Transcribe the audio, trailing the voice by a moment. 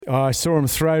I saw him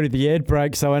throw to the ad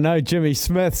break, so I know Jimmy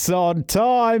Smith's on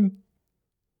time.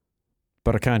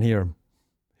 But I can't hear him.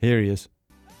 Here he is.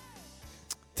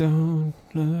 Don't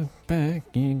look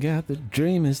back, you got the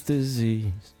dreamer's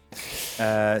disease.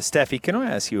 Staffy, can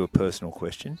I ask you a personal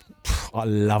question? I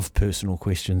love personal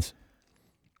questions.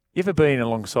 You ever been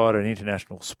alongside an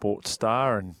international sports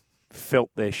star and felt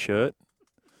their shirt?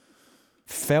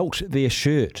 Felt their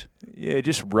shirt? Yeah,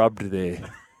 just rubbed their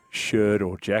shirt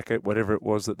or jacket, whatever it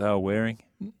was that they were wearing.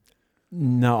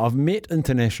 No, I've met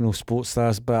international sports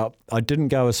stars, but I didn't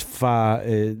go as far,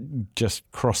 just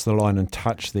cross the line and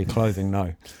touch their clothing,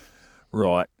 no.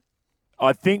 Right.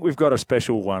 I think we've got a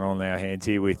special one on our hands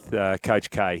here with Coach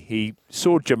K. He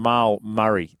saw Jamal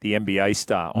Murray, the NBA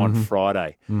star, on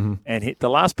Friday. Mm-hmm. And the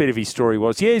last bit of his story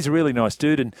was, he's a really nice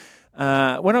dude. And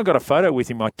when I got a photo with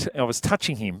him, I was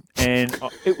touching him, and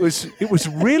it was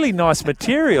really nice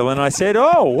material. And I said,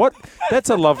 "Oh, what? That's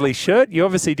a lovely shirt. You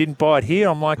obviously didn't buy it here."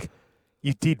 I'm like,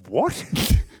 "You did what?"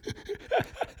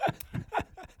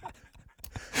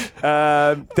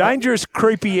 Dangerous,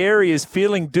 creepy areas,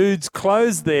 feeling dudes'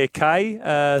 clothes there, Kay,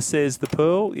 says the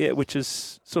Pearl. Yeah, which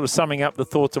is sort of summing up the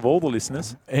thoughts of all the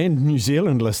listeners and New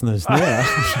Zealand listeners now.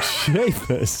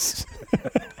 Jeepers.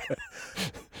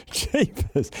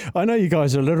 Jeepers. I know you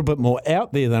guys are a little bit more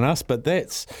out there than us, but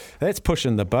that's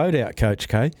pushing the boat out, Coach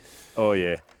K. Oh,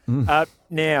 yeah.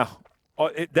 Now,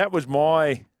 that was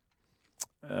my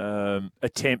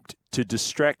attempt to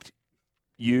distract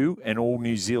you and all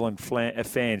New Zealand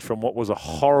fans from what was a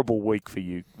horrible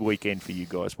weekend for you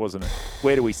guys, wasn't it?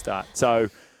 Where do we start? So,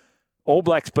 All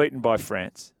Blacks beaten by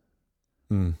France.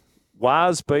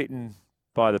 Waz beaten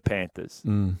by the Panthers.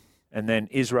 And then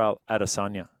Israel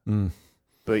Adesanya.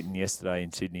 Beaten yesterday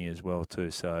in Sydney as well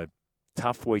too. So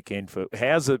tough weekend for.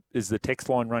 Is the text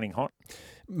line running hot?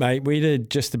 Mate, we did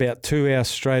just about 2 hours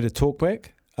straight of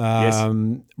talkback. Yes.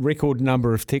 Record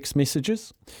number of text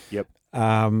messages. Yep.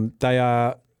 They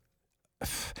are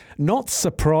not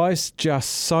surprised, just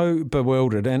so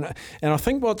bewildered. And I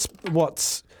think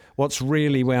what's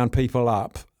really wound people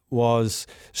up was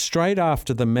straight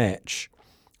after the match,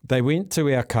 they went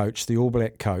to our coach, the All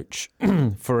Black coach,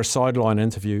 for a sideline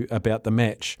interview about the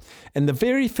match. And the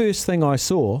very first thing I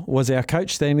saw was our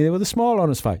coach standing there with a smile on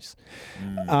his face.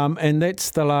 And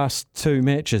that's the last 2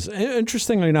 matches.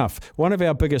 Interestingly enough, one of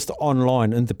our biggest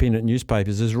online independent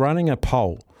newspapers is running a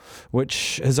poll,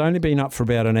 which has only been up for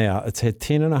about an hour. It's had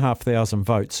 10,500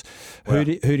 votes. Wow.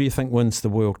 Who do you think wins the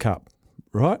World Cup?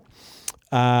 Right?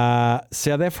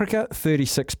 South Africa,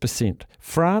 36%.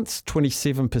 France,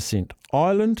 27%.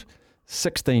 Ireland,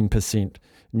 16%.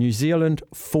 New Zealand,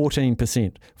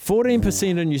 14%. 14%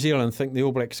 in New Zealand think the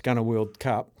All Blacks are going to World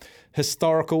Cup.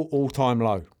 Historical all-time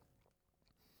low.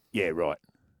 Yeah, right.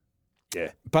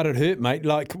 Yeah. But it hurt, mate.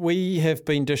 Like, we have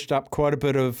been dished up quite a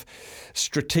bit of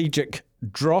strategic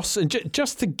dross. And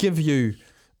just to give you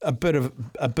a bit of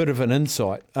an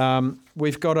insight,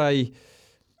 we've got a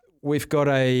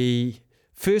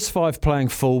first 5 playing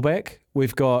fullback.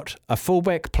 We've got a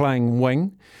fullback playing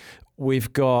wing.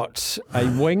 We've got a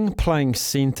wing playing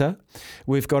centre.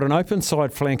 We've got an open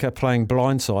side flanker playing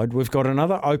blindside. We've got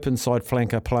another open side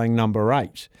flanker playing number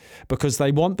 8 because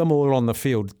they want them all on the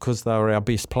field because they're our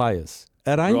best players.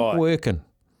 It ain't working.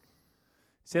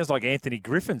 Sounds like Anthony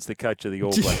Griffin's the coach of the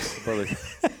All Blacks. Probably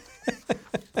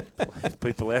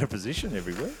people out of position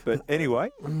everywhere. But anyway,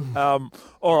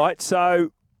 all right.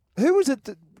 So who was it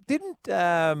that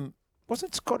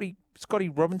wasn't Scotty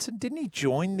Robinson? Didn't he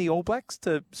join the All Blacks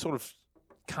to sort of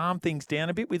calm things down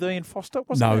a bit with Ian Foster?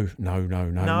 No.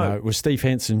 It was Steve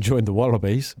Hansen joined the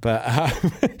Wallabies, but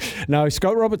no,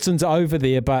 Scott Robertson's over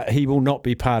there, but he will not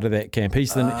be part of that camp.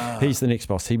 He's the next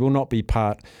boss. He will not be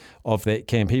part of that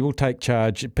camp. He will take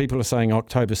charge. People are saying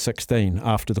October 16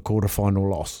 after the quarterfinal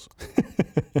loss.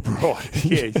 Right.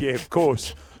 Yeah. Of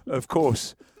course.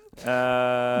 But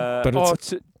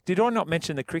did I not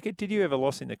mention the cricket? Did you have a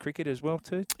loss in the cricket as well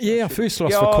too? Yeah, first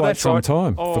loss for quite some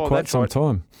time. For quite some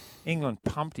time. England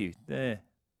pumped you there.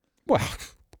 Well,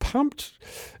 pumped.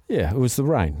 Yeah, it was the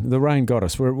rain. The rain got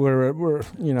us. We're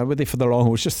there for the long. It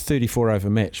was just a 34 over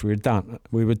match. We were done.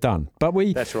 But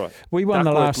that's right. We won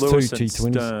the last Lewis 2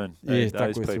 T20s. Stern, yeah,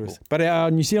 those people. But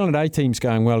our New Zealand A team's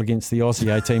going well against the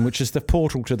Aussie A team, which is the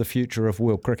portal to the future of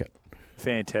world cricket.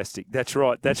 Fantastic. That's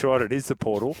right. It is the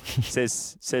portal.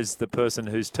 says the person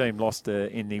whose team lost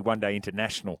in the one-day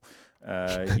international.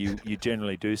 You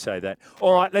generally do say that.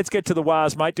 All right, let's get to the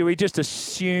Wars, mate. Do we just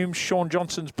assume Sean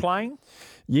Johnson's playing?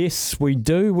 Yes, we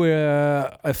do.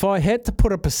 If I had to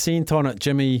put a percent on it,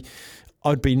 Jimmy,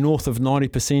 I'd be north of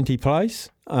 90% he plays.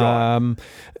 Right.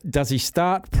 Does he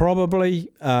start? Probably.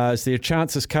 Is there a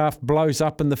chance his calf blows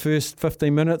up in the first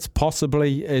 15 minutes?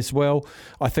 Possibly as well.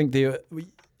 I think the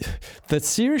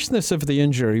seriousness of the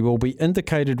injury will be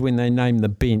indicated when they name the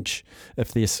bench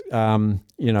if there's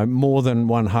more than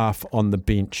one half on the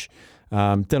bench.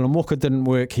 Dylan Walker didn't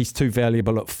work. He's too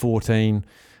valuable at 14.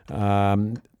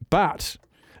 But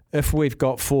if we've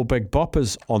got 4 big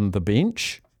boppers on the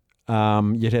bench,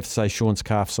 you'd have to say Sean's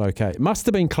calf's okay. It must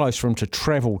have been close for him to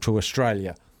travel to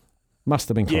Australia. Must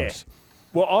have been close. Yeah.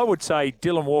 Well, I would say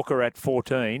Dylan Walker at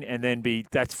 14 and then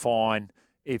that's fine.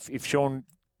 If Sean,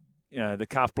 the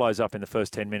calf blows up in the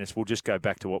first 10 minutes, we'll just go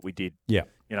back to what we did. Yeah.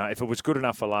 If it was good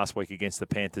enough for last week against the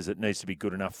Panthers, it needs to be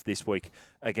good enough this week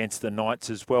against the Knights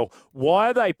as well.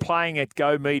 Why are they playing at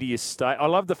Go Media State? I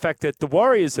love the fact that the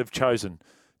Warriors have chosen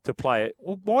to play it.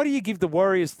 Well, why do you give the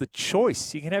Warriors the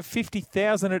choice? You can have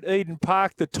 50,000 at Eden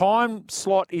Park. The time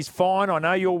slot is fine. I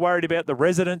know you're worried about the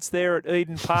residents there at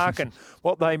Eden Park and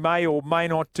what they may or may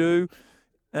not do.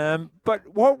 But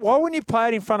why wouldn't you play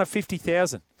it in front of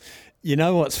 50,000? You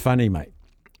know what's funny, mate?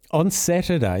 On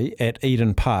Saturday at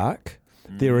Eden Park,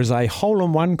 there is a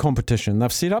hole-in-one competition.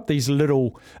 They've set up these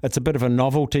it's a bit of a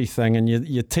novelty thing, and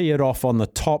you tee it off on the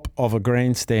top of a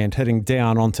grandstand heading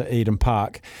down onto Eden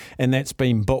Park, and that's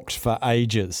been booked for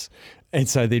ages. And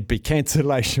so there'd be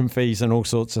cancellation fees and all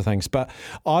sorts of things. But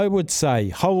I would say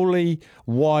wholly,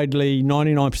 widely,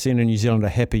 99% of New Zealand are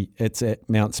happy it's at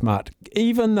Mount Smart,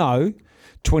 even though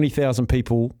 20,000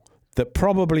 people that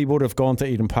probably would have gone to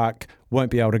Eden Park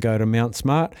won't be able to go to Mount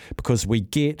Smart, because we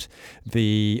get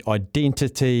the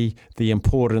identity, the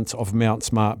importance of Mount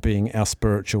Smart being our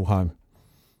spiritual home.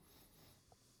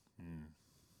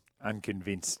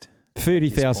 Unconvinced.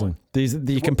 30,000.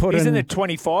 You can put Isn't it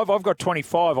 25? I've got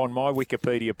 25 on my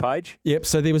Wikipedia page. Yep,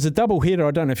 so there was a double header.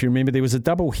 I don't know if you remember. There was a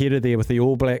double header there with the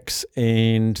All Blacks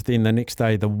and then the next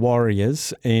day the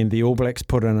Warriors, and the All Blacks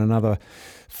put in another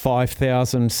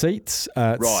 5,000 seats.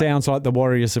 It sounds like the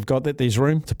Warriors have got that. There's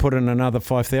room to put in another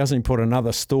 5,000. You put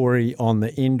another story on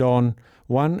the end on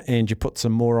one, and you put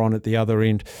some more on at the other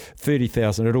end.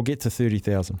 30,000. It'll get to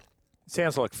 30,000.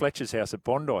 Sounds like Fletcher's house at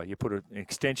Bondi. You put an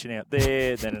extension out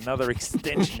there, then another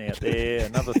extension out there,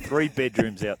 another 3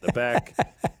 bedrooms out the back,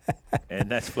 and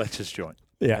that's Fletcher's joint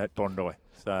at Bondi.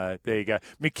 So there you go.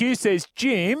 McHugh says,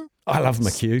 Jim. I love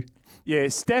McHugh. Yeah,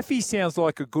 Staffy sounds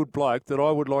like a good bloke that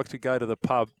I would like to go to the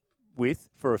pub with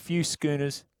for a few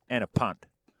schooners and a punt.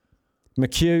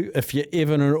 McHugh, if you're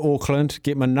ever in Auckland,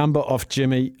 get my number off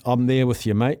Jimmy. I'm there with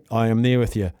you, mate. I am there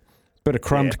with you. Bit of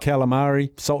crumbed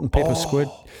calamari, salt and pepper squid.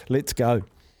 Let's go.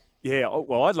 Yeah,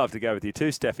 well, I'd love to go with you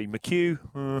too, Staffy. McHugh,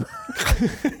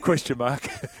 question mark.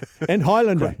 And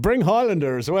Highlander. Bring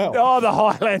Highlander as well. Oh, the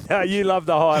Highlander. You love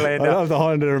the Highlander. I love the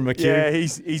Highlander and McHugh. Yeah,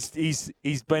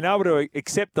 he's been able to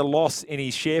accept the loss in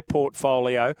his share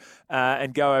portfolio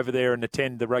and go over there and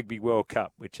attend the Rugby World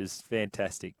Cup, which is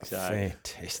fantastic. So,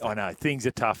 fantastic. I know, things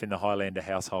are tough in the Highlander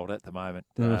household at the moment.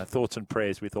 Thoughts and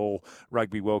prayers with all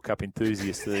Rugby World Cup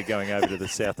enthusiasts that are going over to the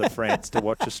south of France to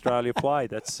watch Australia play.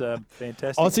 That's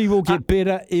fantastic. Aussie will get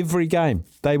better every game.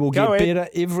 They will get better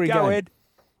every game. Go Ed.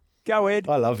 Go Ed.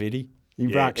 I love Eddie. He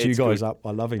racks you guys up.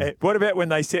 I love him. What about when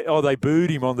they said, they booed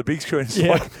him on the big screen? It's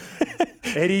like,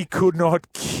 Eddie could not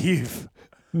give.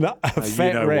 No,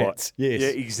 fat rats. Yes. Yeah,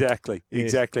 exactly.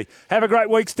 Exactly. Have a great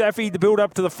week, Staffy. The build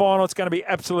up to the final, it's going to be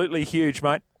absolutely huge,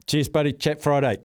 mate. Cheers, buddy. Chat Friday.